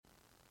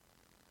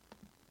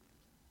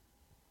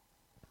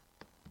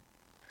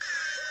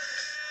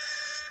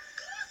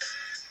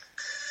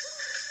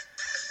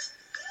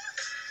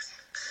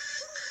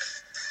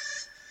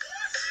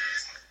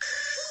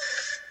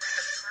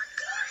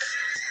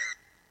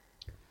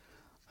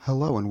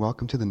Hello and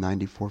welcome to the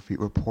 94 Feet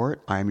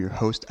Report. I am your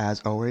host,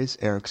 as always,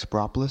 Eric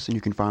Spropoulos, and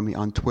you can find me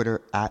on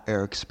Twitter at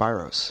Eric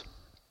Spiros.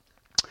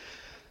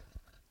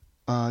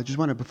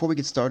 Before we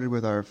get started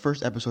with our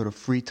first episode of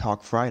Free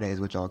Talk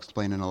Fridays, which I'll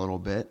explain in a little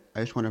bit,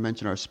 I just want to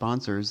mention our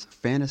sponsors,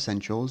 Fan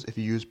Essentials. If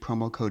you use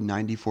promo code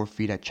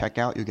 94feet at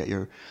checkout, you'll get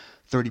your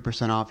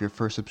 30% off your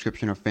first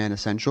subscription of Fan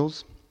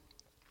Essentials.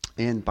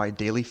 And by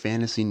Daily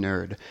Fantasy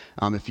Nerd.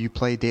 If you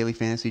play Daily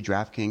Fantasy,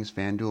 DraftKings,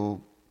 FanDuel,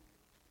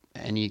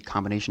 any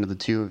combination of the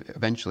two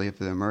eventually if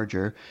they're a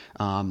merger.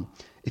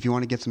 If you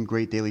want to get some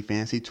great daily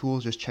fantasy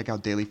tools, just check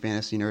out Daily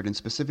Fantasy Nerd, and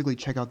specifically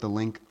check out the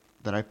link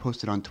that I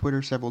posted on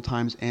Twitter several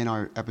times and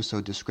our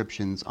episode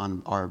descriptions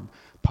on our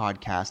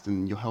podcast,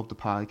 and you'll help the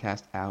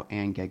podcast out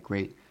and get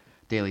great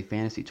daily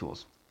fantasy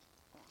tools.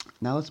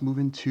 Now let's move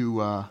into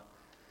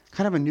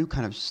kind of a new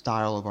kind of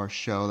style of our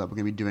show that we're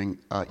going to be doing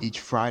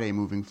each Friday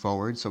moving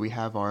forward. So we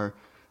have our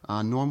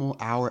normal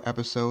hour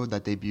episode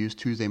that debuts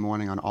Tuesday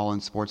morning on All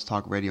In Sports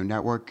Talk Radio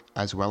Network,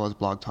 as well as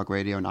Blog Talk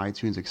Radio and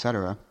iTunes,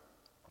 etc.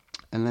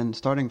 And then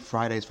starting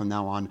Fridays from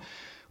now on,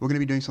 we're going to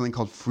be doing something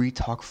called Free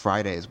Talk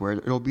Fridays, where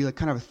it'll be like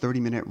kind of a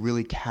 30-minute,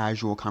 really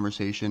casual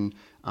conversation.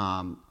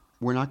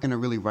 We're not going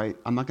to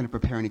I'm not going to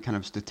prepare any kind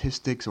of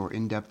statistics or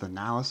in-depth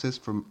analysis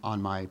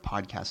on my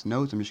podcast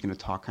notes. I'm just going to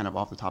talk kind of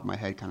off the top of my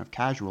head, kind of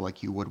casual,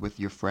 like you would with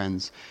your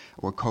friends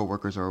or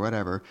coworkers or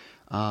whatever.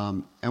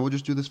 And we'll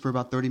just do this for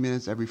about 30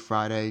 minutes every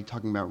Friday,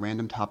 talking about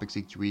random topics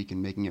each week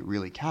and making it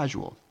really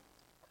casual.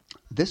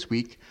 This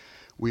week,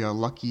 we are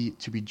lucky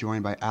to be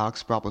joined by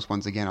Alex Spropoulos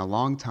once again, a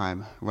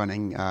long-time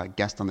running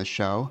guest on the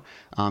show.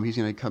 We're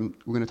going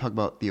to talk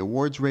about the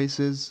awards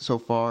races so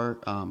far.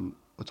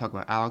 We'll talk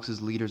about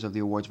Alex's leaders of the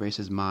awards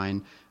races,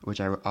 mine,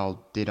 which I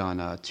did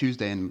on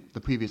Tuesday in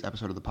the previous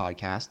episode of the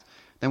podcast.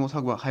 Then we'll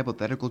talk about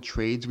hypothetical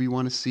trades we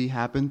want to see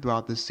happen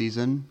throughout this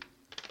season.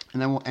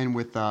 And then we'll end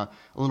with a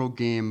little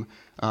game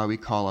we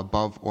call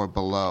Above or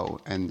Below,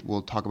 and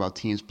we'll talk about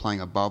teams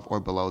playing above or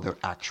below their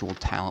actual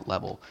talent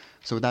level.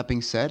 So with that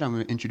being said, I'm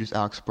going to introduce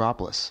Alex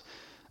Spropoulos.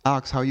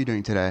 Alex, how are you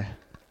doing today?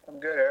 I'm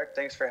good, Eric.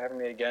 Thanks for having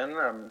me again.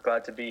 I'm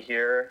glad to be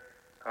here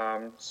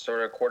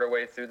sort of quarter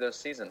way through the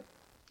season.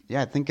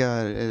 Yeah, I think it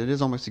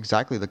is almost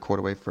exactly the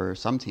quarter way for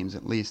some teams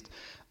at least.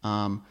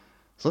 So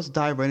let's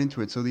dive right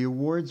into it. So the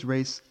awards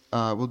race,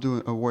 we'll do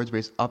an awards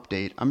race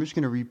update. I'm just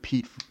going to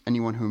repeat for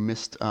anyone who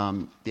missed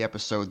the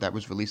episode that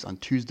was released on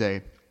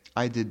Tuesday.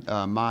 I did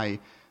my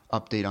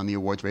update on the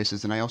awards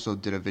races, and I also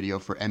did a video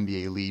for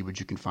NBA Lead, which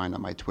you can find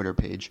on my Twitter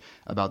page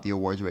about the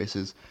awards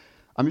races.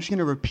 I'm just going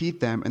to repeat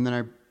them, and then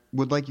I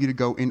would like you to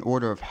go in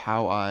order of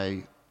how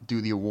I do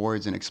the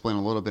awards and explain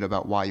a little bit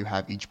about why you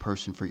have each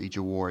person for each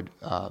award,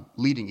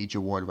 leading each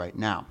award right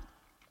now.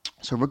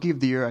 So Rookie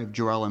of the Year, I have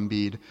Joel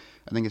Embiid.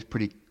 I think it's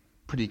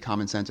pretty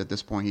common sense at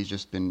this point. He's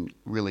just been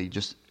really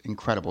just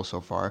incredible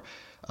so far.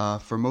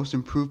 For Most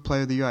Improved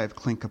Player of the Year, I have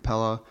Clint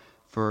Capella.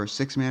 For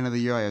Sixth Man of the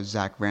Year, I have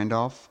Zach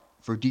Randolph.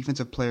 For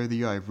Defensive Player of the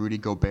Year, I have Rudy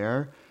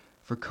Gobert.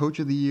 For Coach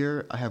of the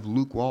Year, I have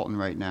Luke Walton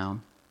right now.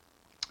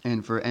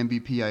 And for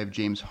MVP, I have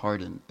James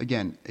Harden.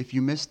 Again, if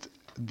you missed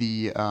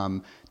the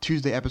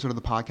Tuesday episode of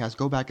the podcast,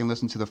 go back and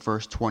listen to the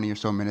first 20 or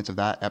so minutes of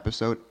that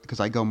episode, because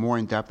I go more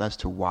in depth as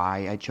to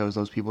why I chose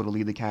those people to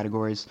lead the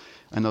categories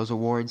and those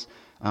awards.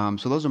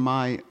 So those are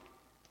my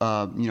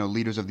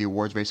leaders of the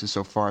awards races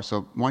so far.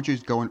 So why don't you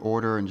just go in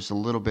order and just a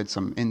little bit,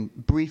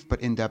 brief but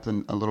in-depth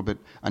and a little bit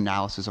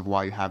analysis of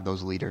why you have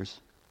those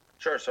leaders.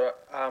 Sure. So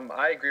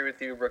I agree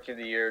with you, Rookie of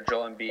the Year,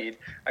 Joel Embiid.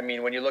 I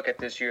mean, when you look at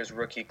this year's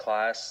rookie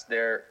class,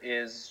 there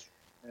is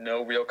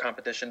no real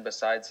competition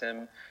besides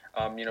him.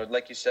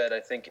 Like you said, I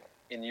think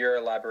in your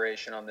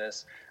elaboration on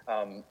this,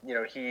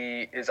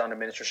 he is on a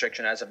minutes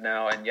restriction as of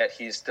now, and yet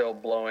he's still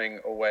blowing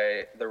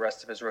away the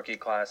rest of his rookie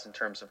class in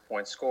terms of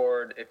points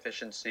scored,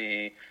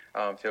 efficiency,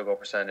 field goal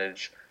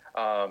percentage.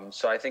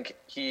 So I think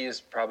he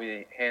is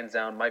probably hands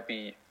down, might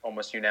be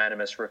almost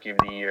unanimous Rookie of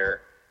the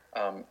Year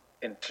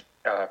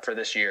for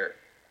this year.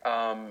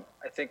 I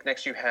think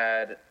next you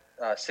had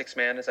Sixth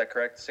Man. Is that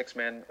correct? Sixth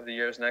Man of the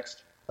Year is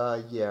next?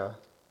 Yeah.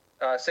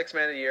 Sixth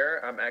Man of the Year,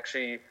 I'm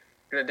actually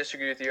going to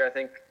disagree with you. I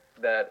think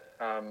that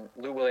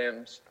Lou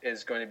Williams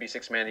is going to be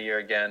Sixth Man of the Year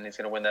again. He's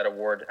going to win that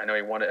award. I know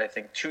he won it, I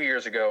think, 2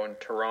 years ago in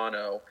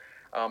Toronto.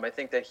 I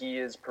think that he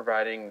is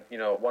providing,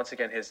 once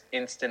again, his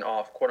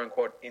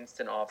quote-unquote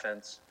instant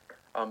offense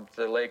for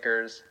the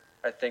Lakers.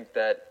 I think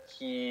that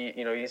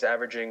he's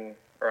averaging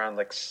around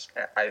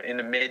in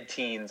the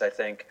mid-teens, I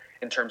think,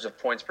 in terms of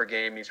points per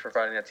game. He's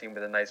providing that team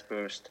with a nice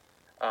boost.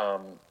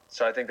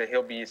 So I think that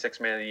he'll be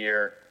Sixth Man of the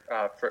Year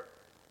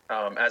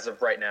as of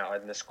right now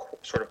in this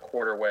sort of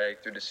quarter way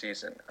through the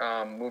season.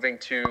 Moving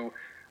to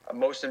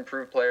Most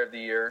Improved Player of the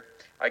Year.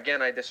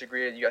 Again, I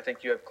disagree. I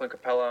think you have Clint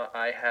Capella.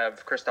 I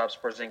have Kristaps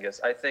Porzingis.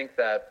 I think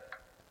that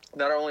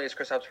not only is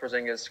Kristaps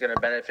Porzingis going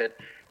to benefit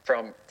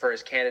for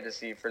his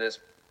candidacy for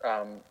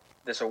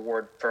this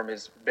award from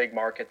his big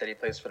market that he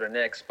plays for the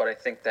Knicks, but I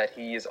think that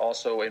he is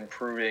also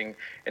improving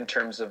in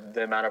terms of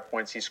the amount of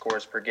points he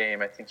scores per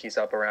game. I think he's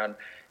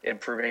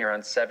improving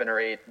around 7 or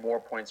 8 more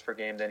points per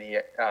game than he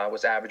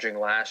was averaging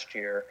last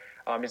year.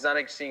 He's not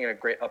seeing a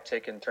great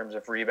uptick in terms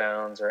of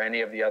rebounds or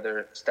any of the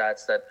other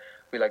stats that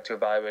we like to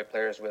evaluate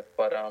players with.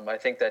 But I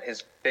think that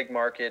his big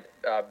market,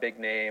 big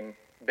name,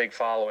 big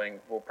following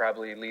will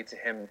probably lead to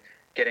him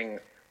getting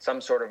some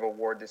sort of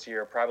award this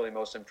year, probably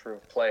most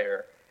improved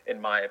player, in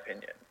my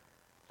opinion.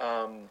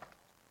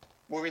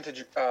 Moving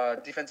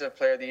to defensive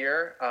player of the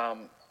year.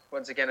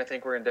 Once again, I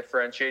think we're going to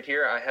differentiate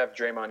here. I have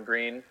Draymond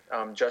Green.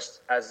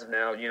 Just as of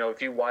now,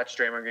 if you watch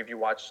Draymond Green, if you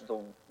watch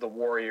the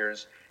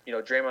Warriors,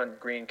 Draymond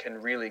Green can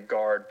really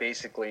guard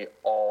basically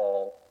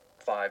all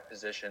 5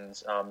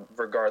 positions,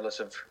 regardless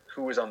of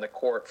who is on the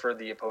court for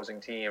the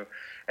opposing team.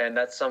 And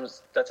that's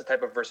a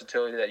type of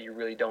versatility that you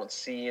really don't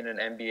see in an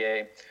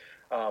NBA,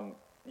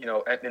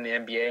 in the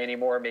NBA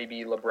anymore.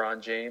 Maybe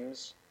LeBron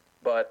James,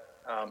 but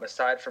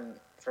aside from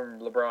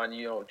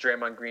LeBron,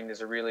 Draymond Green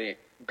is a really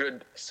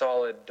good,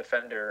 solid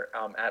defender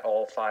at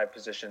all 5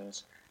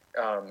 positions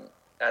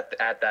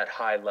at that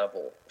high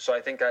level. So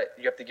I think that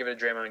you have to give it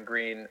to Draymond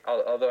Green,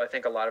 although I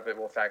think a lot of it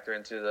will factor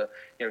into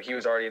he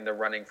was already in the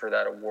running for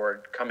that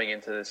award coming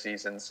into the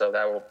season, so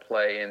that will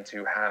play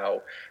into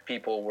how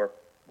people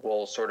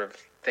will sort of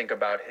think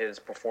about his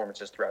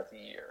performances throughout the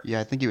year.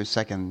 Yeah, I think he was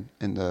second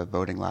in the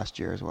voting last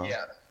year as well.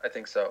 Yeah, I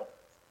think so.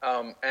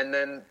 And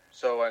then,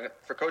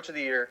 for Coach of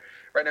the Year,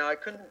 right now I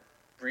couldn't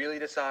really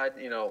decide,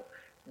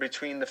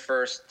 between the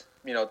first,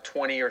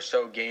 20 or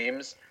so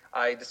games.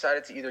 I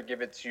decided to either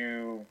give it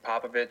to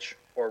Popovich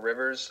or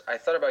Rivers. I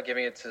thought about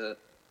giving it to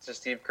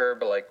Steve Kerr,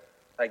 but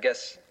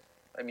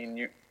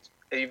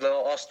you've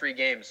lost 3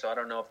 games, so I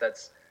don't know if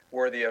that's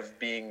worthy of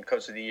being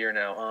Coach of the Year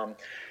now.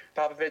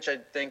 Popovich, I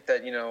think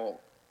that,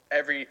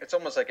 it's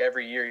almost like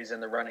every year he's in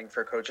the running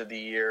for Coach of the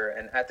Year,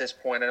 and at this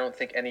point I don't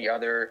think any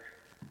other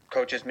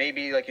coaches,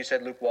 maybe like you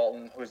said, Luke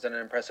Walton, who's done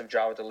an impressive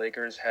job with the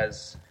Lakers,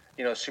 has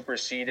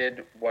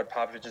superseded what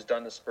Popovich has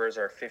done. The Spurs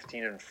are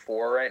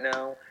 15-4 right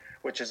now,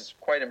 which is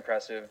quite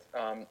impressive.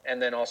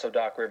 And then also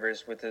Doc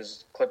Rivers with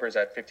his Clippers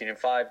at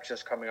 15-5,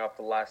 just coming off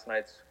the last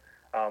night's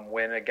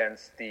win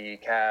against the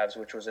Cavs,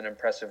 which was an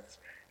impressive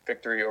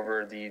victory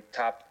over the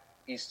top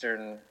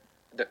Eastern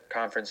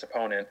Conference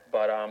opponent.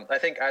 But I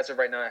think as of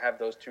right now, I have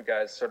those 2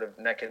 guys sort of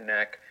neck and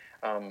neck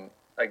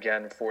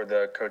again for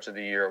the Coach of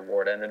the Year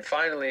award. And then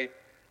finally,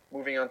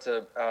 moving on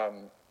to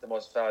the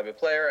most valuable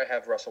player, I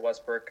have Russell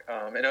Westbrook.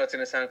 I know it's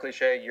going to sound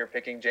cliche. You're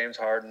picking James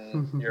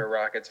Harden. You're a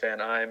Rockets fan.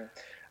 I'm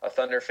a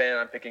Thunder fan.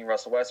 I'm picking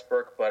Russell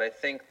Westbrook. But I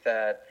think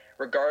that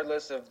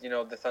regardless of,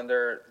 the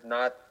Thunder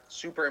not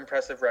super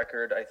impressive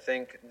record, I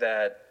think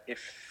that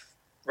if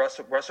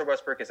Russell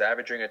Westbrook is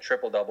averaging a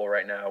triple-double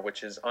right now,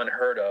 which is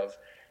unheard of,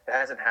 it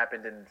hasn't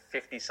happened in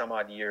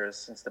 50-some-odd years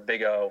since the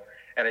Big O.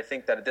 And I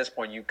think that at this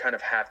point, you kind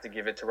of have to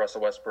give it to Russell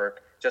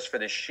Westbrook just for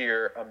the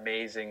sheer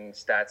amazing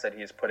stats that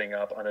he is putting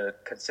up on a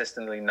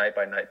consistently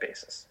night-by-night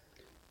basis.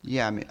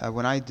 Yeah, I mean,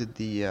 when I did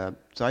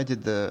I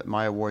did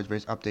my awards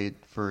race update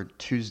for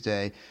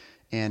Tuesday,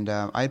 and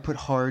I had put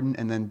Harden,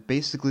 and then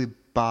basically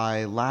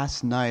by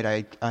last night,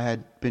 I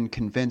had been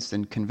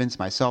convinced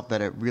myself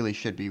that it really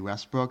should be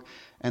Westbrook,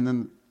 and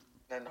then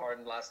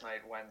Harden last night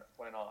went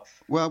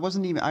off. Well,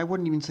 I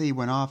wouldn't even say he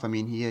went off. I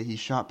mean, he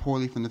shot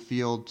poorly from the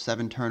field,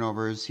 7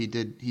 turnovers. He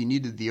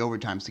needed the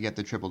overtimes to get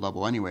the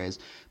triple-double anyways.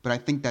 But I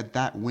think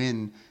that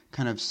win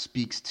kind of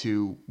speaks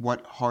to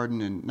what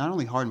Harden, and not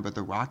only Harden, but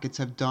the Rockets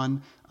have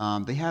done.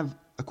 They have,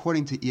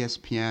 according to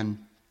ESPN,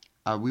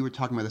 we were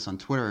talking about this on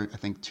Twitter, I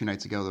think 2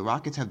 nights ago, the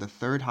Rockets have the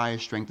 3rd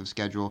highest strength of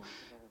schedule.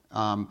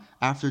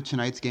 After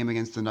tonight's game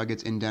against the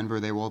Nuggets in Denver,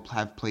 they will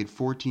have played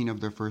 14 of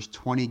their first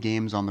 20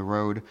 games on the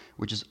road,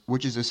 which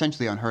is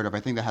essentially unheard of. I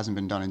think that hasn't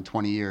been done in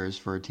 20 years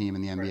for a team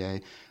in the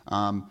NBA.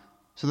 Right.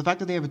 So the fact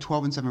that they have a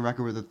 12-7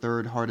 record with the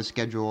 3rd hardest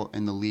schedule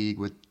in the league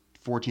with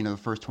 14 of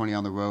the first 20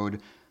 on the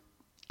road,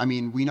 I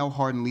mean, we know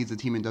Harden leads the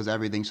team and does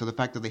everything. So the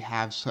fact that they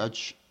have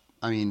such,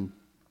 I mean,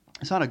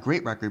 it's not a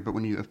great record, but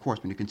when you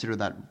consider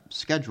that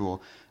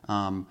schedule,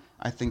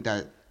 I think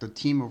that the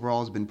team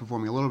overall has been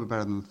performing a little bit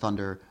better than the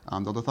Thunder,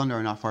 though the Thunder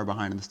are not far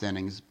behind in the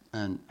standings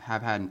and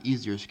have had an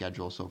easier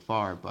schedule so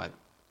far. But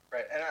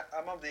right, and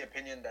I'm of the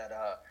opinion that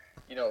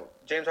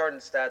James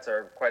Harden's stats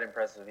are quite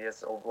impressive. He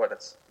has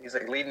he's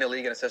like leading the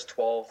league in assists,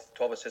 12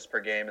 assists per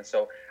game, and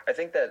so I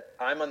think that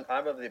I'm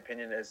of the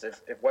opinion is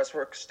if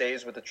Westbrook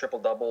stays with the triple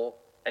double,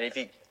 and if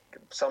he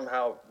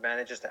somehow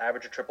manages to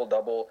average a triple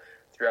double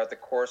throughout the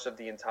course of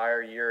the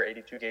entire year,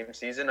 82-game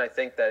season, I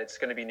think that it's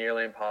going to be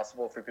nearly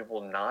impossible for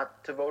people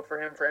not to vote for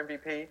him for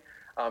MVP,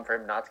 for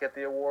him not to get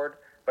the award.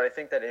 But I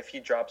think that if he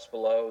drops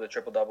below the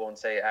triple-double and,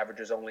 say,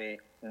 averages only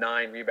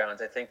 9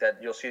 rebounds, I think that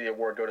you'll see the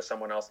award go to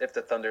someone else if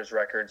the Thunder's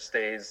record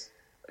stays,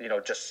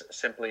 just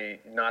simply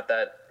not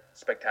that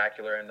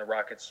spectacular, and the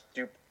Rockets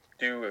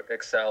do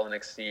excel and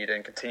exceed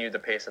and continue the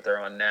pace that they're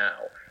on now.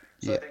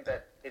 So yeah. I think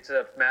that it's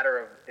a matter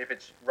of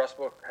if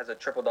Westbrook has a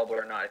triple-double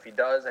or not. If he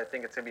does, I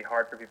think it's going to be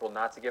hard for people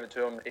not to give it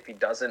to him. If he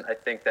doesn't, I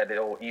think that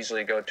it'll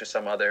easily go to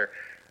some other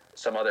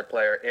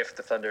player if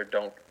the Thunder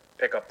don't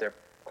pick up their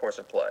course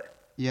of play.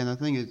 Yeah, and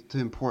the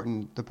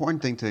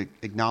important thing to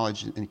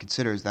acknowledge and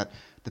consider is that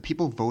the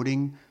people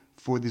voting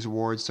for these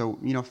awards. So,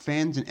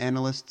 fans and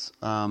analysts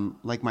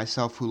like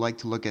myself who like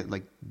to look at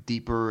like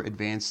deeper,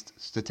 advanced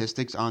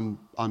statistics on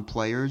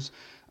players.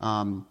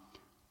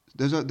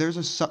 There's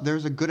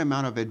a good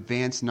amount of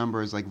advanced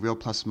numbers like real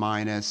plus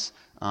minus,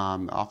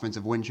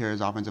 offensive win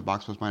shares, offensive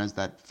box plus minus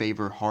that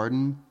favor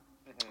Harden.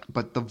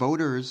 But the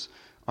voters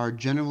are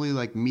generally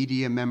like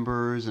media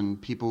members and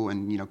people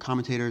and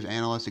commentators,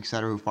 analysts,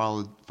 etc., who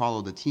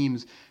follow the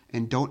teams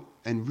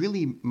and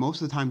really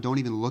most of the time don't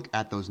even look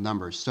at those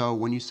numbers. So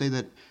when you say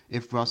that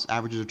if Russ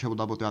averages a triple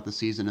double throughout the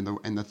season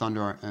and the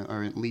Thunder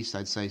are at least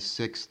I'd say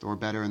sixth or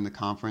better in the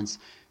conference,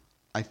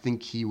 I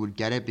think he would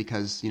get it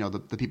because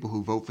the people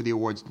who vote for the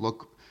awards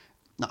look.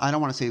 I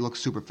don't want to say look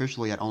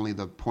superficially at only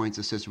the points,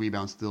 assists,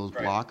 rebounds, steals,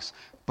 blocks,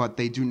 but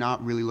they do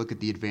not really look at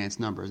the advanced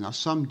numbers. Now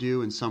some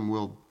do and some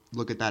will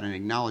look at that and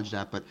acknowledge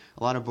that, but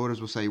a lot of voters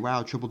will say,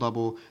 wow,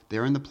 triple-double,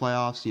 they're in the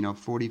playoffs,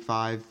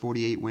 45,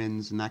 48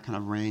 wins in that kind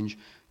of range,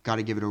 got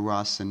to give it to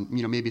Russ. And,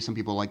 maybe some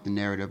people like the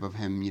narrative of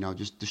him,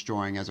 just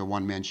destroying as a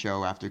one-man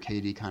show after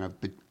KD kind of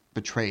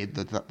betrayed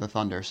the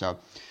Thunder. So,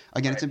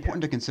 again, it's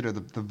important to consider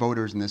the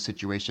voters in this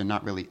situation,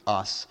 not really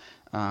us.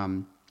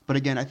 But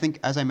again, I think,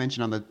 as I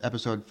mentioned on the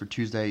episode for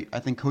Tuesday, I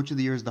think Coach of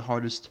the Year is the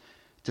hardest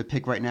to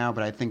pick right now,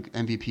 but I think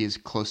MVP is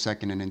close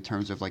second in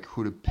terms of like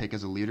who to pick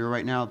as a leader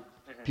right now.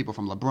 People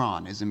from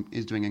LeBron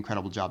is doing an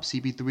incredible job.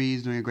 CP3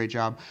 is doing a great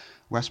job.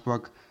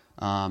 Westbrook,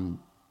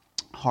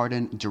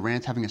 Harden,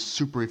 Durant having a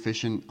super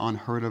efficient,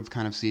 unheard of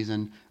kind of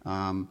season.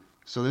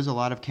 So there's a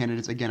lot of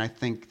candidates. Again, I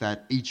think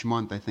that each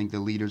month, I think the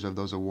leaders of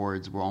those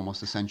awards will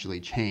almost essentially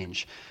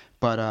change.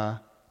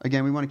 But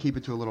again, we want to keep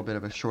it to a little bit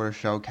of a shorter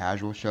show,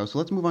 casual show. So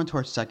let's move on to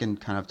our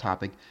second kind of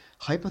topic,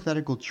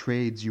 hypothetical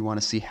trades you want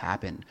to see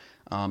happen.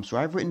 So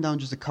I've written down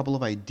just a couple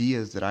of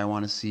ideas that I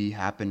want to see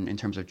happen in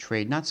terms of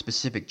trade, not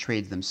specific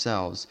trades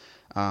themselves.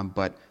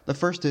 But the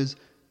first is,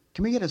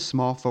 can we get a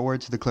small forward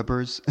to the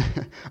Clippers?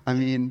 I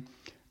mean,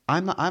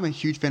 I'm a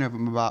huge fan of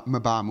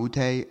Mbah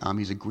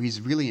Moute.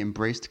 He's really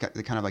embraced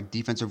the kind of like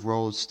defensive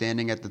roles,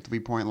 standing at the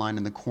 3-point line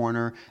in the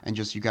corner, and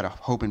just you got to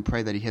hope and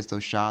pray that he hits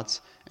those shots.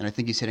 And I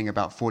think he's hitting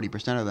about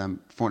 40% of them,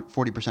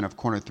 40% of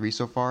corner three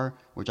so far,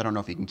 which I don't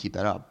know if he can keep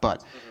that up.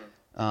 But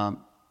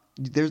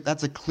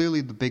that's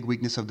clearly the big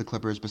weakness of the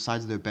Clippers,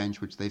 besides their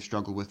bench, which they've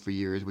struggled with for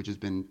years, which has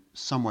been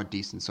somewhat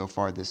decent so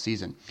far this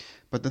season.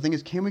 But the thing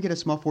is, can we get a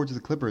small forward to the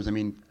Clippers? I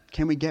mean,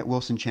 can we get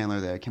Wilson Chandler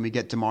there? Can we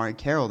get DeMar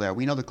Carroll there?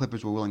 We know the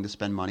Clippers were willing to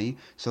spend money,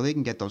 so they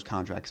can get those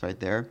contracts right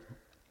there.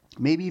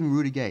 Maybe even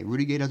Rudy Gay.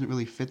 Rudy Gay doesn't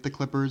really fit the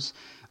Clippers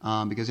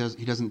because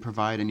he doesn't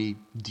provide any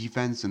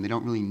defense, and they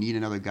don't really need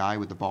another guy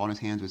with the ball in his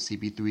hands with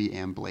CP3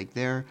 and Blake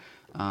there.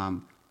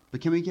 But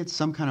can we get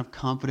some kind of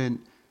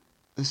confident,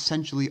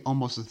 essentially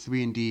almost a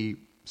 3-and-D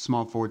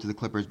small forward to the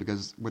Clippers,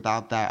 because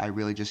without that, I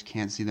really just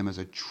can't see them as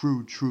a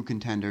true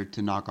contender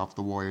to knock off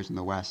the Warriors in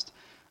the West.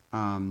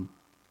 And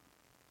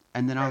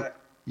then I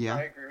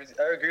agree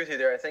with you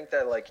there. I think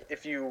that like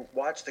if you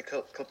watch the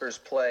Clippers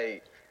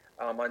play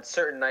on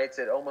certain nights,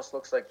 it almost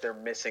looks like they're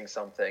missing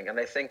something. And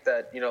I think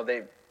that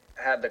they've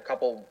had a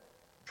couple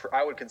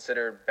I would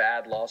consider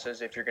bad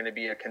losses if you're going to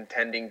be a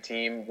contending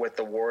team with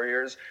the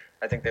Warriors.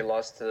 I think they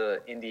lost to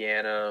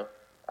Indiana.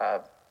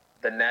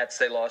 The Nets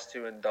they lost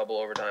to in double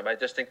overtime. I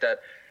just think that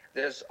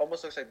there's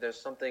almost looks like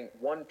there's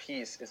one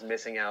piece is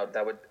missing out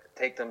that would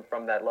take them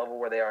from that level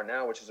where they are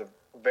now, which is a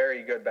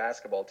very good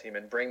basketball team,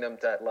 and bring them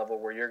to that level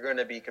where you're going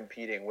to be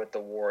competing with the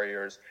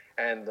Warriors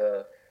and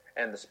the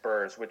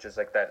Spurs, which is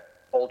like that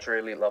ultra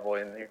elite level,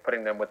 and you're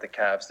putting them with the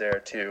Cavs there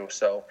too.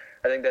 So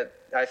I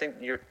think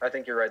you're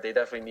right. They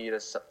definitely need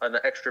an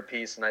extra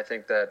piece, and I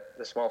think that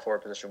the small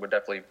forward position would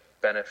definitely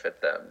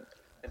benefit them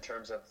in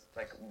terms of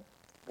like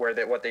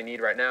what they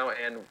need right now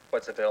and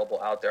what's available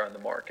out there on the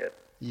market.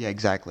 Yeah,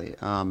 exactly.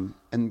 And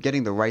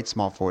getting the right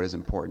small forward is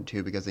important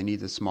too, because they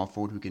need a small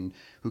forward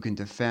who can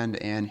defend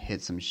and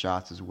hit some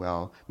shots as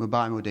well.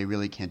 Mbah Moute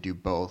really can't do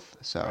both,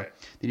 so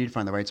they need to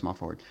find the right small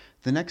forward.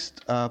 The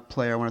next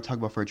player I want to talk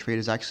about for a trade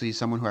is actually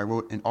someone who I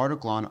wrote an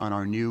article on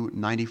our new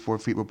 94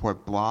 Feet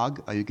Report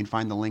blog. You can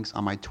find the links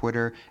on my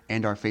Twitter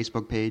and our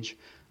Facebook page.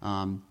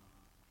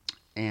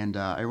 And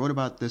I wrote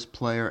about this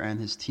player and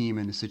his team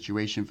and the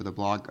situation for the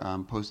blog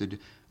posted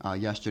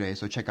yesterday.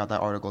 So check out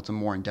that article. It's a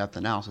more in-depth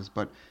analysis.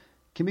 But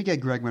can we get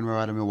Greg Monroe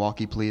out of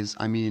Milwaukee, please?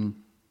 I mean,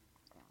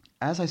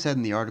 as I said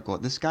in the article,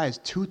 this guy is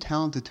too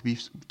talented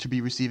to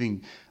be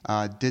receiving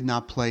did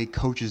not play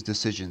coaches'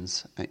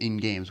 decisions in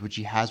games, which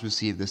he has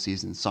received this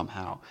season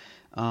somehow.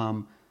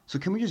 So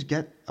can we just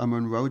get a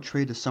Monroe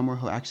trade to somewhere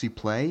he'll actually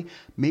play?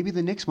 Maybe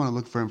the Knicks want to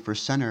look for him for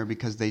center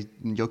because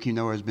Joakim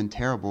Noah has been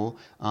terrible.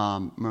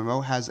 Monroe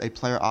has a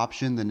player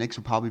option. The Knicks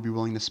will probably be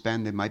willing to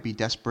spend. They might be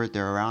desperate.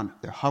 They're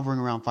hovering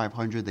around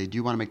 500. They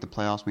do want to make the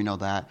playoffs. We know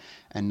that.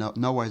 And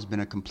Noah has been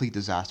a complete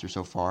disaster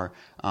so far.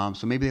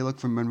 So maybe they look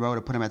for Monroe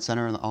to put him at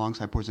center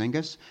alongside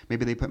Porzingis.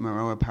 Maybe they put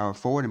Monroe at power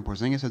forward and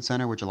Porzingis at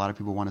center, which a lot of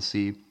people want to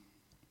see.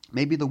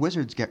 Maybe the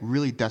Wizards get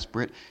really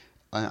desperate.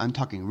 I'm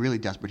talking really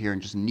desperate here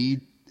and just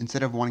need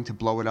instead of wanting to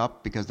blow it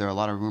up because there are a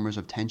lot of rumors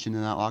of tension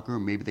in that locker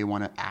room, maybe they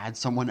want to add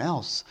someone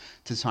else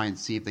to try and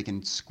see if they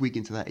can squeak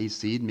into that 8th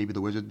seed. Maybe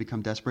the Wizards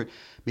become desperate.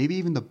 Maybe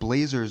even the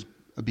Blazers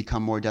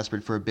become more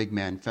desperate for a big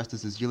man.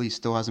 Festus Ezeli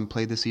still hasn't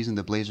played this season.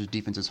 The Blazers'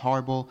 defense is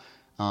horrible.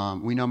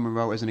 We know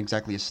Monroe isn't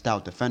exactly a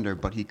stout defender,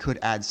 but he could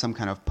add some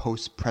kind of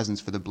post presence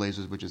for the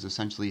Blazers, which is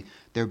essentially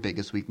their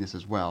biggest weakness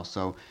as well.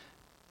 So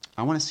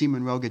I want to see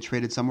Monroe get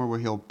traded somewhere where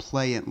he'll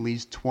play at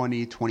least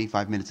 20,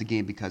 25 minutes a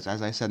game because,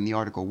 as I said in the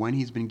article, when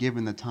he's been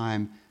given the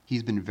time,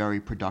 he's been very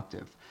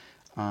productive.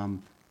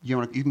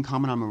 You can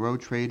comment on Monroe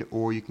trade,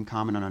 or you can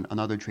comment on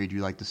another trade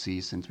you'd like to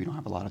see since we don't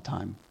have a lot of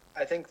time.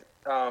 I think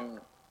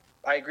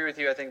I agree with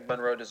you. I think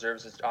Monroe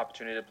deserves this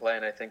opportunity to play,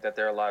 and I think that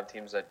there are a lot of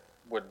teams that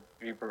would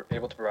be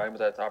able to provide him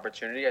with that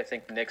opportunity. I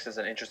think Knicks is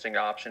an interesting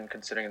option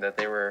considering that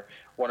they were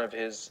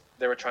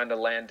trying to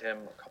land him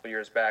a couple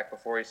years back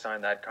before he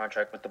signed that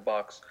contract with the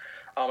Bucks.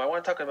 I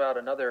want to talk about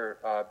another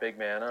big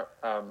man,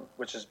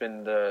 which has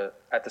been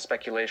at the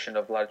speculation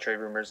of a lot of trade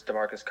rumors,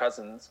 DeMarcus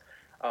Cousins.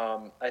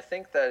 I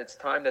think that it's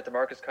time that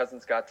DeMarcus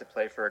Cousins got to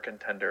play for a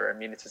contender. I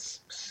mean, it's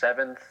his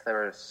 6th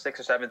or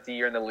 7th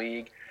year in the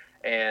league,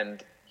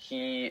 and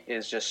he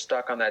is just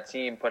stuck on that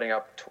team, putting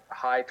up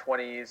high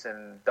 20s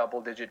and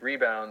double-digit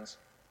rebounds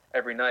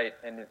every night,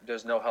 and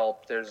there's no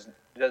help.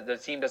 The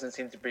team doesn't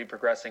seem to be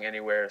progressing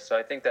anywhere. So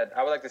I think that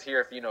I would like to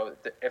hear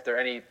if there are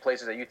any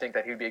places that you think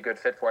that he would be a good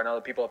fit for. I know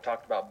that people have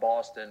talked about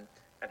Boston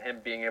and him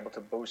being able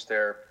to boost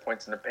their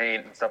points in the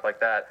paint and stuff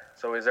like that.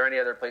 So is there any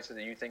other places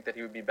that you think that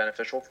he would be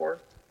beneficial for?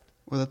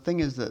 Well, the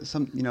thing is that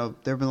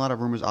there have been a lot of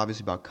rumors,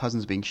 obviously, about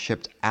Cousins being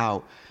shipped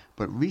out.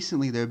 But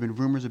recently, there have been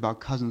rumors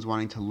about Cousins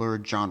wanting to lure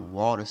John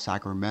Wall to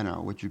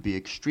Sacramento, which would be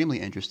extremely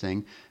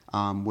interesting.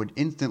 Would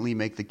instantly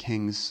make the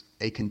Kings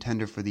a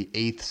contender for the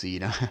 8th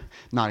seed.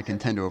 Not a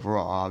contender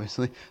overall,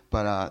 obviously.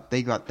 But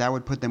that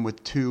would put them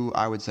with 2,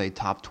 I would say,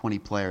 top 20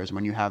 players.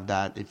 When you have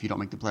that, if you don't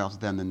make the playoffs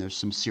with them, then there's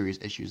some serious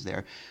issues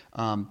there.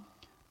 I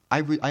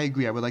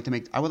agree. I would like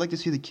to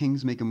see the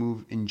Kings make a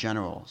move in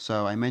general.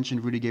 So I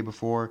mentioned Rudy Gay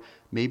before.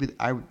 Maybe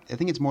I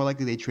think it's more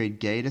likely they trade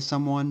Gay to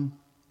someone.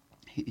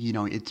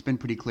 It's been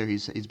pretty clear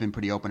he's been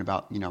pretty open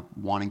about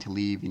wanting to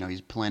leave.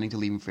 He's planning to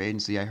leave in free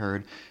agency, I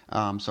heard.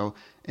 So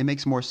it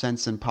makes more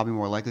sense and probably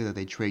more likely that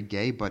they trade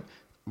Gay. But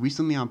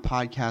recently on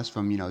podcasts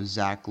from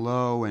Zach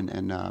Lowe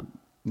and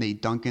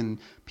Nate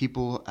Duncan,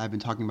 people have been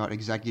talking about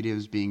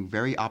executives being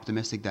very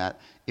optimistic that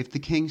if the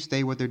Kings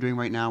stay what they're doing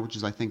right now, which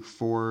is I think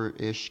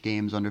 4-ish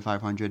games under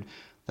 500,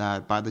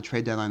 that by the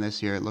trade deadline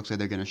this year, it looks like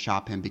they're going to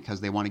shop him because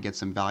they want to get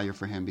some value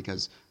for him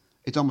because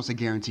it's almost a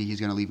guarantee he's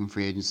going to leave in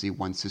free agency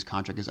once his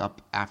contract is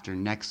up after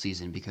next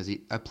season because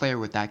a player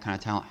with that kind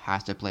of talent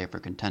has to play for a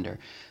contender.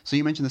 So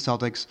you mentioned the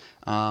Celtics.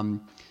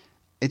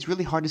 It's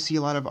really hard to see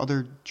a lot of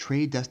other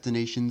trade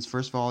destinations.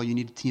 First of all, you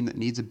need a team that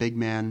needs a big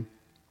man,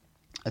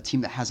 a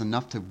team that has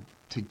enough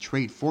to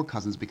trade for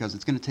Cousins because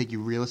it's going to take you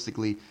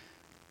realistically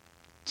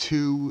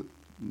two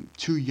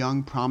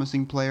young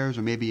promising players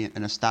or maybe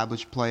an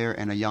established player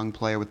and a young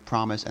player with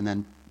promise and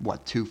then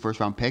 2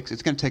 first-round picks?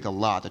 It's going to take a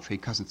lot to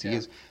trade Cousins. He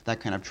is that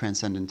kind of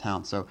transcendent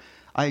talent. So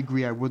I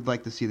agree. I would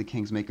like to see the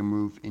Kings make a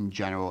move in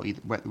general,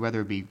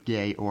 whether it be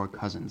Gay or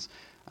Cousins.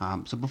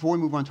 So before we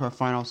move on to our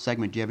final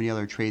segment, do you have any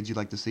other trades you'd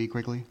like to see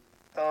quickly?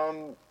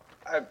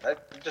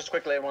 Just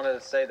quickly, I wanted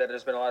to say that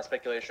there's been a lot of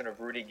speculation of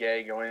Rudy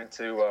Gay going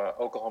to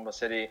Oklahoma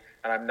City,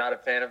 and I'm not a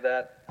fan of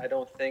that. I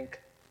don't think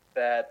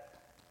that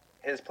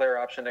his player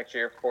option next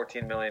year,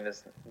 $14 million,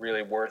 is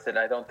really worth it.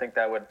 I don't think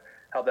that would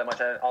help that much.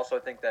 I also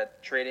think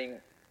that trading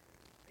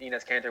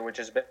Enes Kanter, which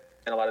has been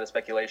a lot of the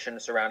speculation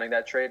surrounding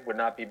that trade, would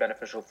not be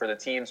beneficial for the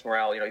team's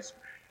morale. He's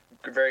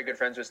very good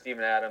friends with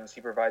Steven Adams.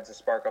 He provides a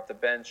spark off the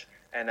bench,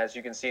 and as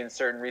you can see in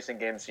certain recent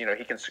games,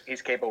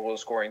 he's capable of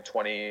scoring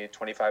 20,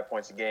 25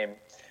 points a game.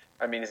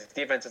 I mean, his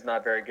defense is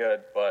not very good,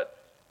 but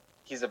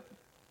he's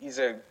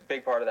a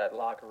big part of that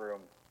locker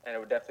room, and it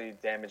would definitely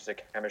damage the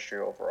chemistry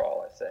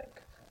overall, I think.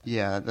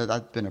 Yeah,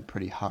 that's been a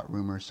pretty hot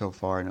rumor so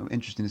far, and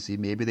interesting to see.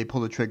 Maybe they pull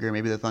the trigger.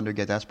 Maybe the Thunder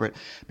get desperate.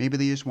 Maybe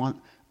they just want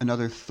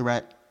another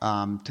threat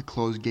to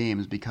close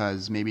games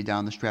because maybe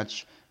down the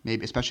stretch,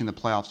 maybe especially in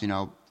the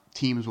playoffs,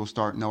 teams will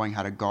start knowing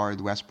how to guard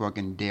Westbrook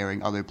and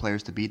daring other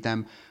players to beat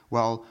them.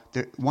 Well,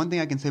 one thing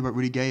I can say about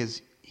Rudy Gay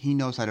is he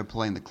knows how to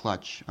play in the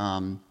clutch.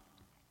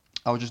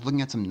 I was just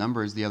looking at some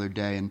numbers the other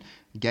day, and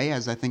Gay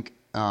has, I think,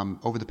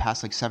 over the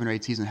past 7 or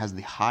 8 seasons, has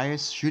the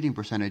highest shooting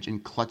percentage in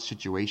clutch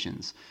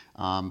situations.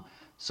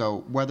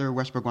 So whether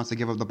Westbrook wants to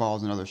give up the ball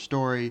is another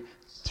story.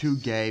 To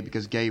Gay,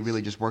 because Gay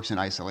really just works in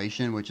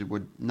isolation, which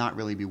would not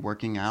really be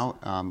working out.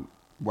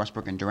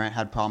 Westbrook and Durant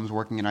had problems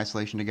working in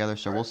isolation together,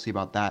 so we'll see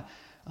about that.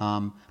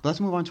 But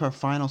let's move on to our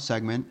final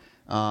segment.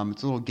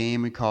 It's a little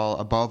game we call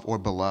Above or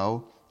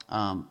Below. So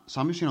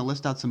I'm just going to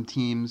list out some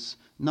teams,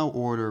 no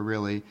order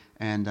really,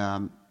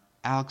 and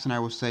Alex and I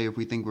will say if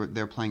we think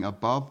they're playing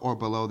above or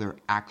below their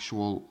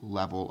actual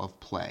level of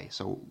play.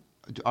 So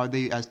are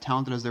they as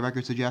talented as their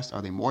record suggests?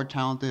 Are they more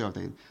talented? Are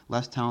they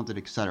less talented,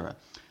 etc.?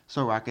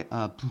 So I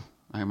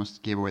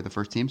almost gave away the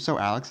first team. So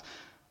Alex,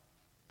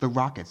 the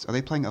Rockets, are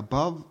they playing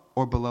above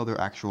or below their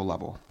actual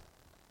level?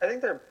 I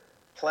think they're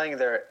playing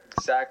their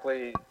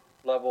exactly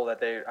level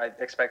that I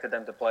expected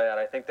them to play at.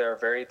 I think they're a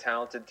very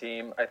talented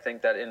team. I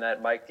think that in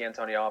that Mike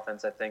D'Antoni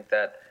offense, I think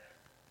they're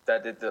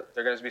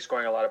going to be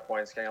scoring a lot of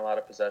points, getting a lot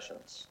of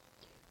possessions.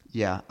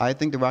 Yeah, I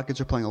think the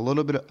Rockets are playing a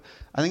little bit.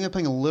 I think they're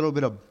playing a little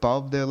bit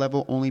above their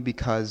level only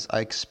because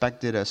I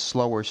expected a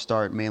slower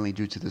start, mainly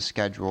due to the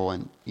schedule,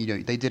 and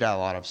they did add a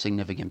lot of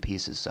significant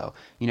pieces. So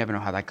you never know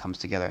how that comes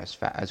together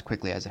as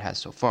quickly as it has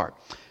so far.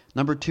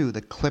 Number 2,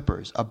 the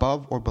Clippers,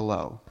 above or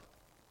below?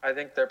 I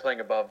think they're playing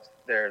above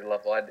their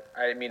level.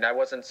 I mean, I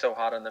wasn't so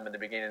hot on them in the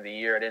beginning of the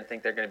year. I didn't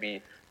think they're going to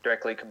be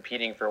directly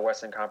competing for a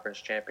Western Conference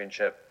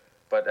championship.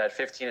 But at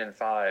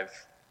 15-5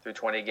 through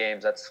 20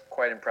 games, that's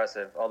quite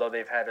impressive. Although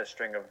they've had a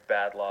string of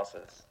bad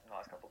losses in the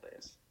last couple of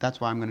days.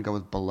 That's why I'm going to go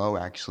with below,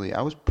 actually.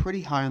 I was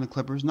pretty high on the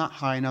Clippers, not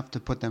high enough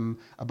to put them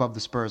above the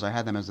Spurs. I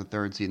had them as the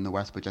 3rd seed in the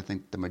West, which I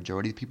think the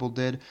majority of people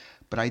did.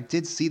 But I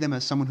did see them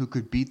as someone who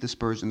could beat the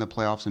Spurs in the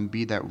playoffs and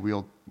be that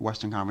real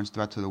Western Conference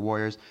threat to the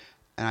Warriors.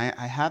 And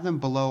I have them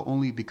below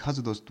only because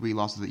of those 3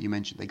 losses that you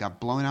mentioned. They got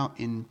blown out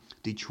in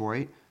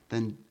Detroit,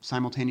 then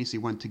simultaneously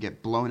went to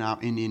get blown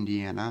out in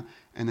Indiana,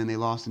 and then they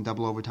lost in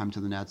double overtime to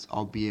the Nets,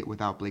 albeit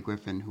without Blake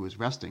Griffin, who was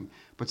resting.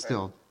 But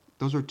still,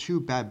 those are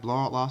 2 bad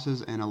blowout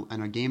losses and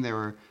a game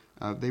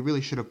they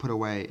really should have put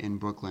away in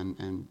Brooklyn,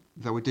 and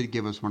though it did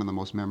give us one of the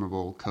most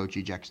memorable coach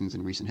ejections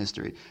in recent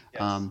history.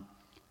 Yes.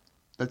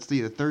 Let's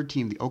see, the 3rd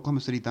team, the Oklahoma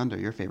City Thunder,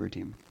 your favorite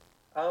team.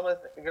 I'm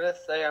gonna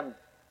say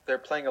they're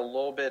playing a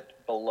little bit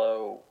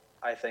below.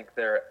 I think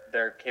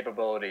their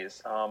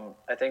capabilities.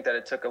 I think that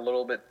it took a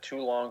little bit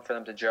too long for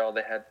them to gel.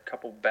 They had a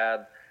couple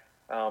bad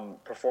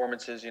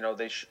performances.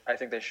 I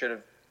think they should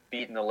have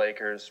beaten the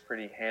Lakers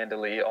pretty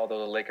handily, although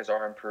the Lakers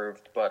are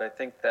improved. But I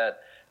think that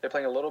they're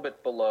playing a little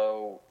bit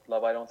below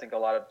level. I don't think a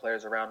lot of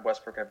players around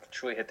Westbrook have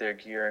truly hit their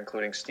gear,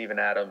 including Steven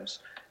Adams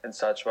and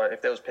such. But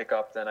if those pick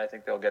up, then I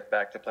think they'll get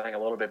back to playing a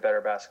little bit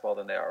better basketball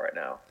than they are right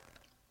now.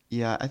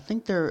 Yeah, I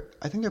think they're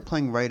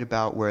playing right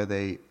about where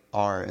they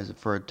are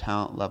for a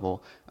talent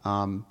level.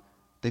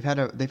 They've had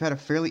a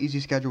fairly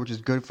easy schedule, which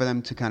is good for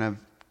them to kind of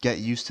get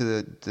used to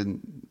the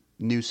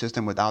new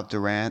system without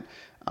Durant.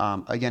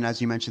 Again,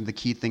 as you mentioned, the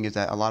key thing is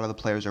that a lot of the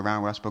players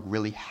around Westbrook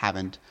really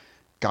haven't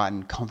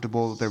gotten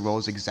comfortable with their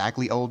roles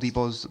exactly.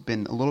 Oladipo's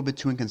been a little bit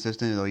too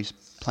inconsistent, though he's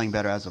playing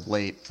better as of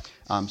late.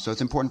 So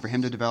it's important for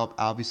him to develop,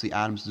 obviously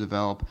Adams to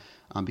develop,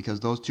 because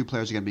those 2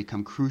 players are going to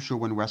become crucial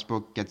when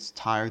Westbrook gets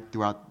tired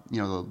throughout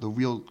the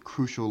real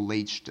crucial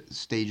late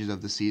stages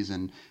of the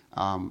season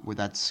with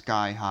that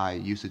sky-high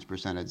usage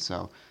percentage.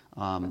 So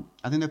I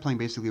think they're playing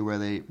basically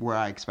where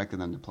I expected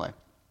them to play.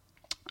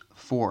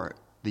 4,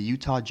 the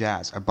Utah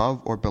Jazz,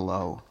 above or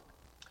below?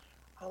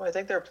 I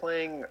think they're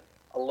playing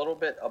a little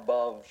bit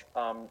above.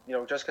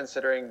 Just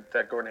considering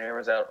that Gordon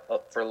Hayward's out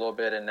for a little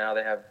bit, and now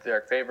they have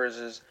Derek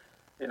Favors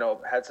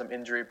had some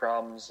injury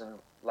problems in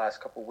the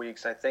last couple of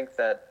weeks. I think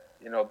that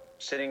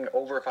sitting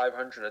over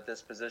 500 at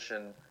this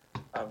position,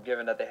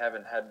 given that they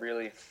haven't had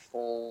really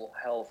full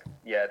health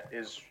yet,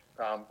 is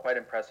quite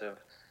impressive.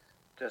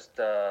 Just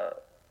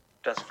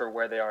for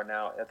where they are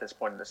now at this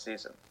point in the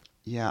season.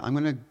 Yeah, I'm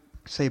going to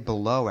say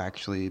below,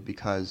 actually,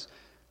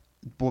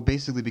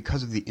 basically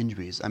because of the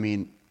injuries. I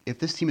mean, if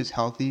this team is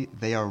healthy,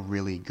 they are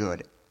really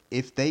good.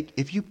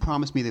 If you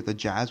promised me that the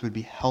Jazz would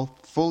be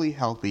fully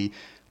healthy,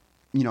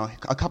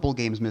 a couple of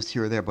games missed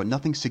here or there, but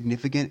nothing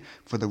significant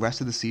for the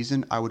rest of the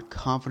season, I would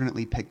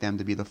confidently pick them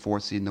to be the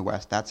 4th seed in the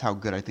West. That's how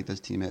good I think this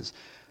team is.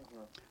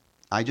 Mm-hmm.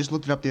 I just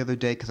looked it up the other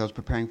day because I was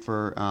preparing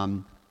for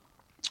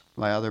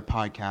my other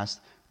podcast.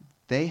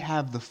 They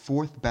have the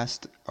 4th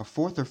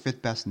or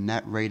 5th best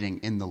net rating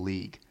in the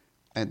league.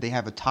 And they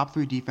have a top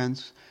 3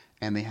 defense,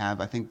 and they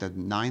have, I think, the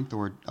 9th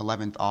or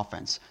 11th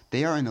offense.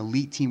 They are an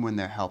elite team when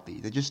they're healthy.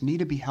 They just need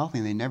to be healthy,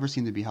 and they never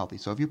seem to be healthy.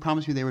 So if you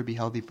promised me they would be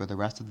healthy for the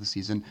rest of the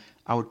season,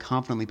 I would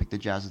confidently pick the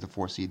Jazz as the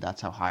 4th seed.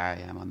 That's how high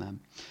I am on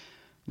them.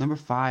 Number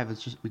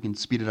 5, we can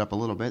speed it up a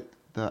little bit.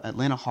 The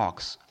Atlanta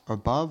Hawks,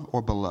 above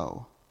or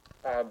below?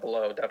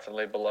 Below,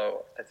 definitely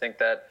below. I think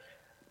that,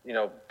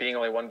 being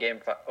only one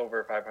game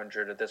over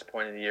 500 at this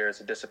point in the year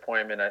is a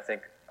disappointment. I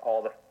think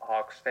all the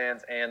Hawks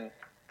fans and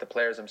the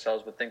players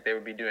themselves would think they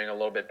would be doing a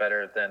little bit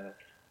better than,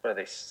 what are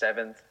they,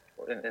 7th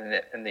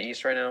in the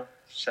East right now?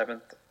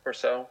 7th or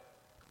so?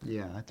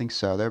 Yeah, I think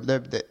so.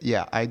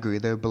 Yeah, I agree.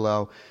 They're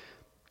below.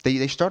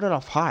 They started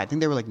off high. I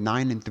think they were like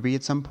 9-3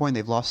 at some point.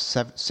 They've lost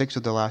 6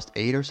 of the last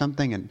 8 or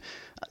something, and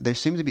they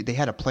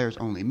had a players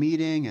only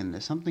meeting,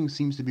 and something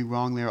seems to be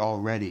wrong there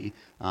already,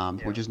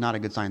 which is not a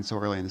good sign so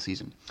early in the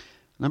season.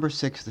 Number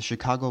 6, the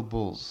Chicago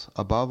Bulls,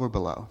 above or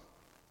below?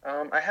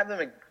 I have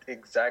them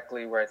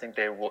exactly where I think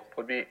they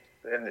would be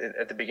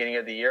at the beginning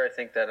of the year. I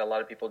think that a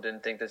lot of people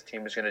didn't think this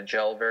team was going to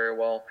gel very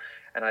well,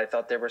 and I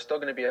thought they were still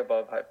going to be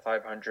above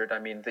 500. I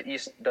mean, the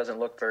East doesn't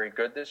look very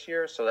good this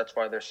year, so that's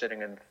why they're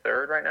sitting in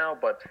 3rd right now.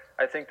 But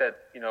I think that,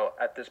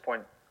 at this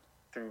point,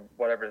 through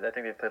whatever, I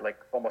think they played like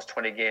almost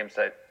 20 games,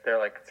 that they're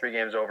like 3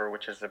 games over,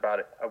 which is about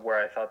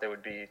where I thought they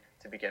would be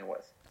to begin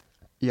with.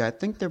 Yeah, I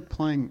think they're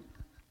playing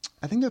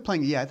I think they're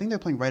playing. Yeah, I think they're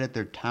playing right at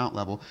their talent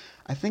level.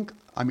 I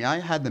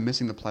had them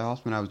missing the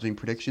playoffs when I was doing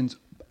predictions,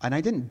 and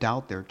I didn't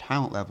doubt their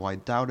talent level. I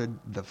doubted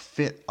the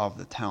fit of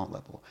the talent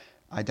level.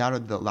 I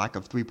doubted the lack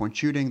of three-point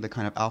shooting, the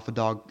kind of alpha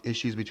dog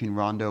issues between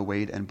Rondo,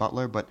 Wade, and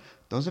Butler, but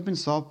those have been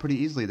solved pretty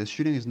easily. The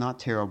shooting is not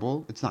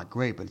terrible. It's not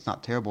great, but it's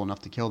not terrible enough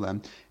to kill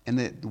them. And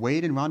the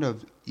Wade and Rondo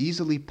have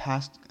easily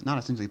passed, not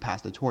essentially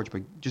passed the torch,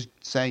 but just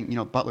saying,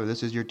 Butler,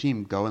 this is your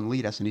team. Go and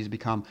lead us. And he's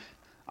become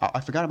I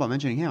forgot about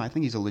mentioning him. I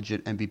think he's a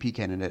legit MVP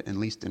candidate, at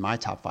least in my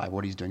top five,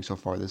 what he's doing so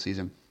far this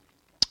season.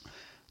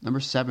 Number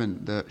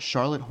 7, the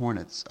Charlotte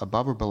Hornets,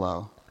 above or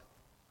below?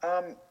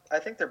 I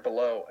think they're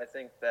below. I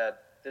think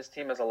that this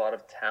team has a lot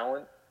of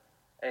talent,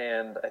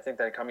 and I think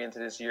that coming into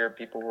this year,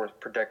 people were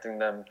projecting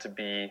them to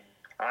be,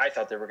 I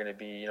thought they were going to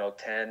be,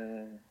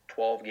 10,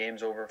 12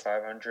 games over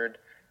 500.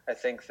 I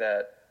think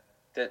that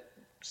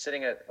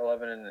sitting at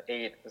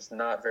 11-8 is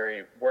not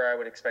very where I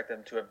would expect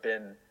them to have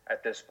been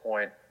at this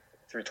point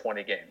through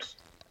 20 games.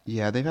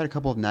 Yeah, they've had a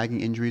couple of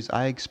nagging injuries.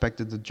 I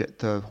expected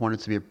the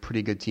Hornets to be a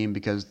pretty good team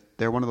because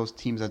they're one of those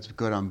teams that's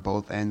good on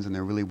both ends and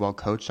they're really well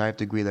coached. I have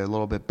to agree they're a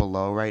little bit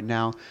below right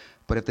now,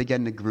 but if they get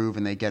in the groove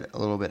and they get a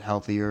little bit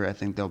healthier, I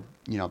think they'll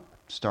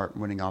start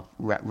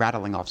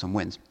rattling off some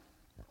wins.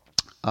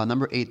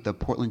 Number 8, the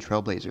Portland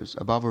Trailblazers,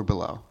 above or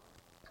below?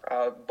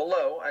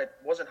 Below. I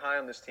wasn't high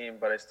on this team,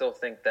 but I still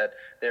think that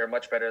they are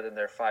much better than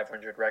their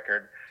 500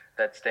 record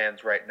that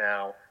stands right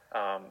now.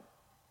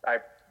 I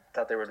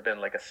thought they would have been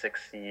like a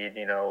 6 seed,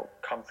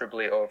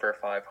 comfortably over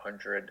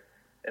 500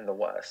 in the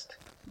West.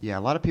 Yeah,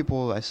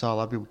 I saw a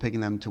lot of people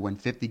picking them to win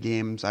 50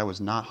 games. I was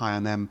not high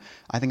on them.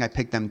 I think I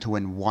picked them to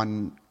win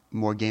one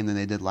more game than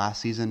they did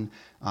last season.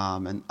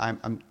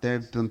 And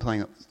they've been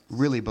playing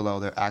really below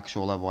their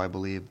actual level, I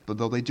believe. But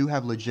though they do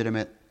have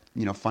legitimate,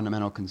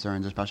 fundamental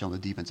concerns, especially on the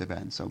defensive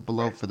end. So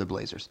below for the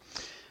Blazers.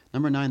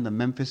 Number 9, the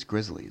Memphis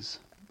Grizzlies,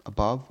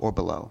 above or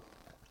below?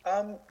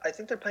 I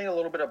think they're playing a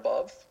little bit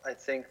above. I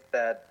think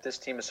that this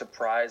team has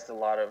surprised a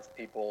lot of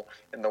people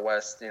in the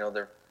West.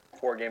 They're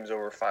 4 games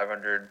over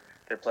 500.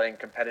 They're playing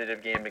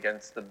competitive game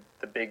against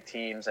the big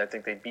teams. I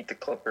think they beat the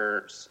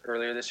Clippers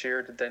earlier this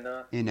year, did they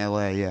not? In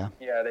LA, yeah.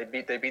 Yeah,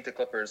 they beat the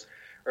Clippers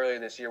earlier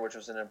this year, which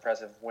was an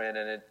impressive win,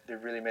 and it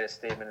really made a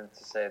statement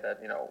to say that,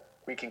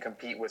 we can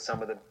compete with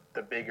some of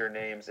the bigger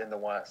names in the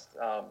West.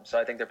 So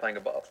I think they're playing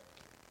above.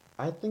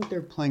 I think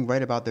they're playing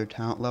right about their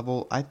talent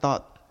level. I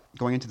thought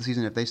going into the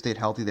season, if they stayed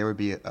healthy, they would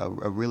be a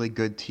really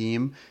good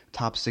team,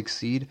 top 6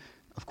 seed.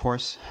 Of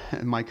course,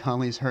 Mike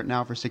Conley's hurt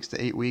now for 6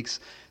 to 8 weeks,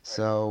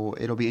 so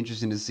it'll be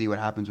interesting to see what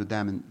happens with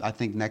them. And I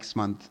think next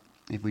month,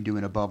 if we do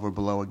it above or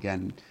below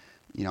again,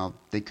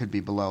 they could be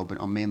below,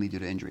 but mainly due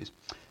to injuries.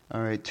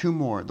 All right, 2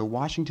 more. The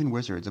Washington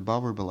Wizards,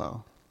 above or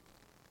below?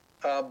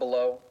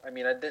 Below. I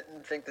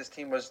didn't think this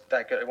team was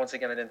that good. Once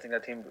again, I didn't think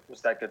that team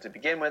was that good to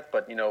begin with,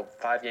 but,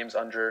 5 games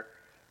under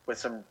with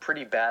some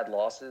pretty bad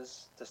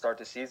losses to start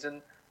the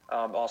season.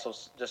 Also,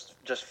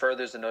 just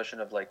furthers the notion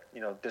of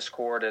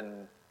discord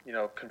and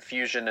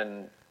confusion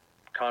and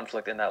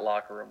conflict in that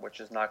locker room, which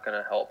is not going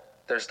to help.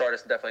 Their start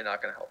is definitely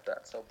not going to help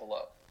that. So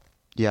below.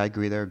 Yeah, I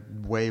agree. They're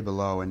way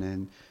below,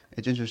 and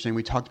it's interesting.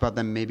 We talked about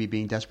them maybe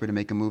being desperate to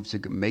make a move to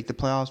make the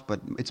playoffs,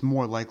 but it's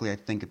more likely, I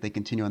think, if they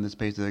continue on this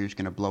pace, that they're just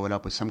going to blow it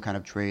up with some kind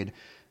of trade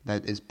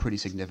that is pretty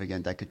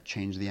significant that could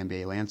change the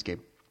NBA landscape.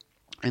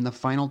 And the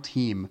final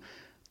team,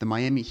 the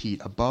Miami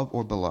Heat, above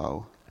or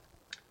below?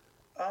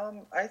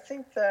 I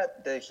think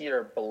that the Heat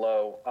are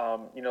below.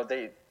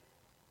 They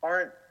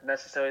aren't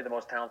necessarily the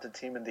most talented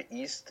team in the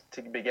East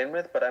to begin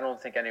with, but I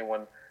don't think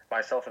anyone,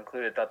 myself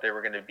included, thought they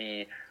were going to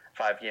be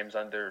 5 games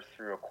under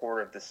through a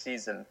quarter of the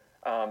season.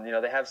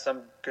 They have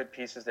some good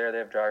pieces there. They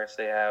have Dragic,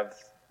 they have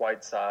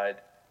Whiteside,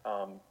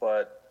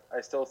 but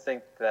I still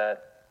think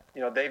that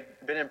they've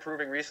been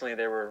improving recently.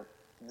 They were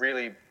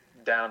really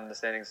down in the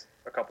standings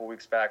a couple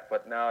weeks back,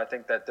 but now I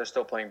think that they're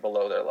still playing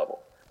below their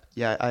level.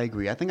 Yeah, I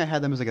agree. I think I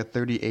had them as like a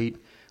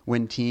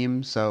 38-win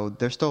team, so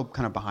they're still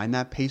kind of behind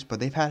that pace.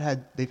 But they've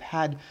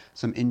had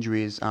some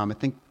injuries. I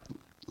think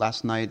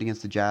last night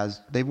against the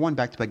Jazz, they've won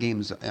back-to-back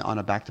games on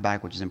a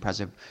back-to-back, which is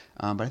impressive.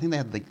 But I think they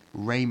had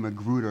Ray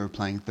Magruder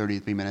playing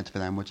 33 minutes for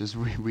them, which is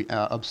really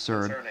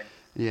absurd. Concerning.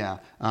 Yeah.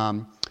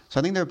 So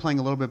I think they're playing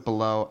a little bit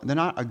below. They're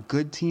not a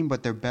good team,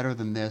 but they're better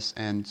than this.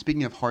 And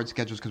speaking of hard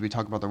schedules, because we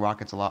talk about the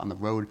Rockets a lot on the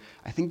road,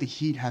 I think the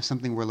Heat have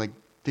something where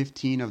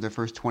 15 of their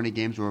first 20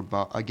 games were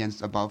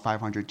against above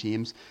 500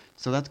 teams.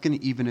 So that's going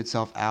to even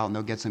itself out, and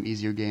they'll get some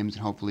easier games,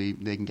 and hopefully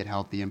they can get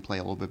healthy and play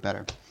a little bit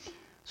better.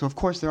 So, of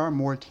course, there are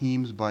more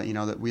teams, but,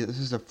 this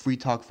is a Free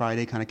Talk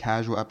Friday kind of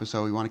casual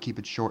episode. We want to keep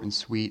it short and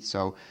sweet.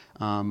 So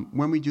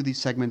when we do these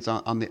segments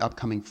on the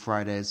upcoming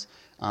Fridays,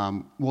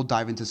 we'll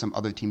dive into some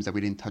other teams that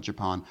we didn't touch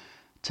upon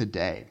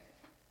today.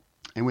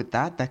 And with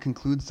that, that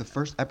concludes the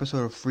first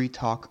episode of Free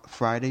Talk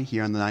Friday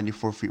here on the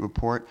 94 Feet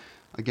Report.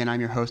 Again, I'm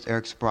your host,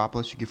 Eric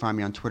Spiropoulos. You can find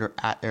me on Twitter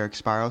at Eric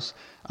Spiros.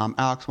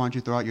 Alex, why don't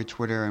you throw out your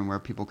Twitter and where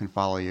people can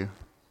follow you?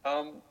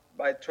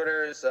 My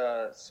Twitter is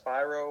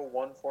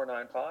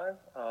Spiro1495.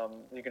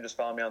 You can just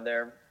follow me on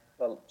there.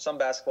 Some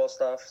basketball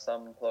stuff,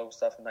 some political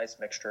stuff, a nice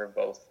mixture of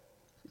both.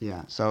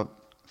 Yeah, so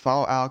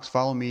Follow Alex,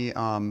 follow me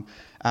at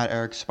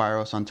Eric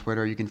Spiros on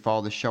Twitter. You can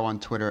follow the show on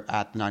Twitter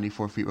at the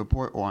 94 Feet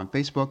Report or on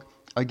Facebook.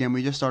 Again,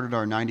 we just started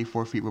our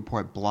 94 Feet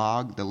Report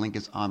blog. The link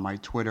is on my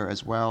Twitter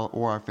as well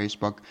or our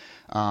Facebook.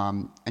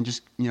 And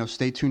just,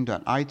 stay tuned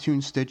on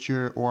iTunes,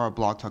 Stitcher, or our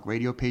Blog Talk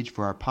Radio page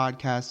for our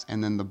podcasts,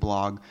 and then the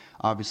blog,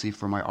 obviously,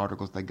 for my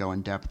articles that go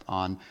in depth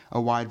on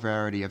a wide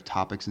variety of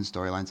topics and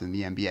storylines in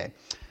the NBA.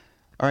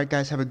 All right,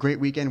 guys, have a great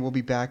weekend. We'll be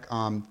back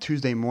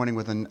Tuesday morning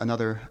with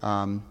another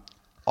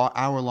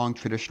hour-long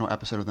traditional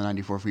episode of the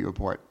 94 Feet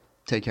Report.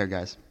 Take care,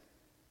 guys.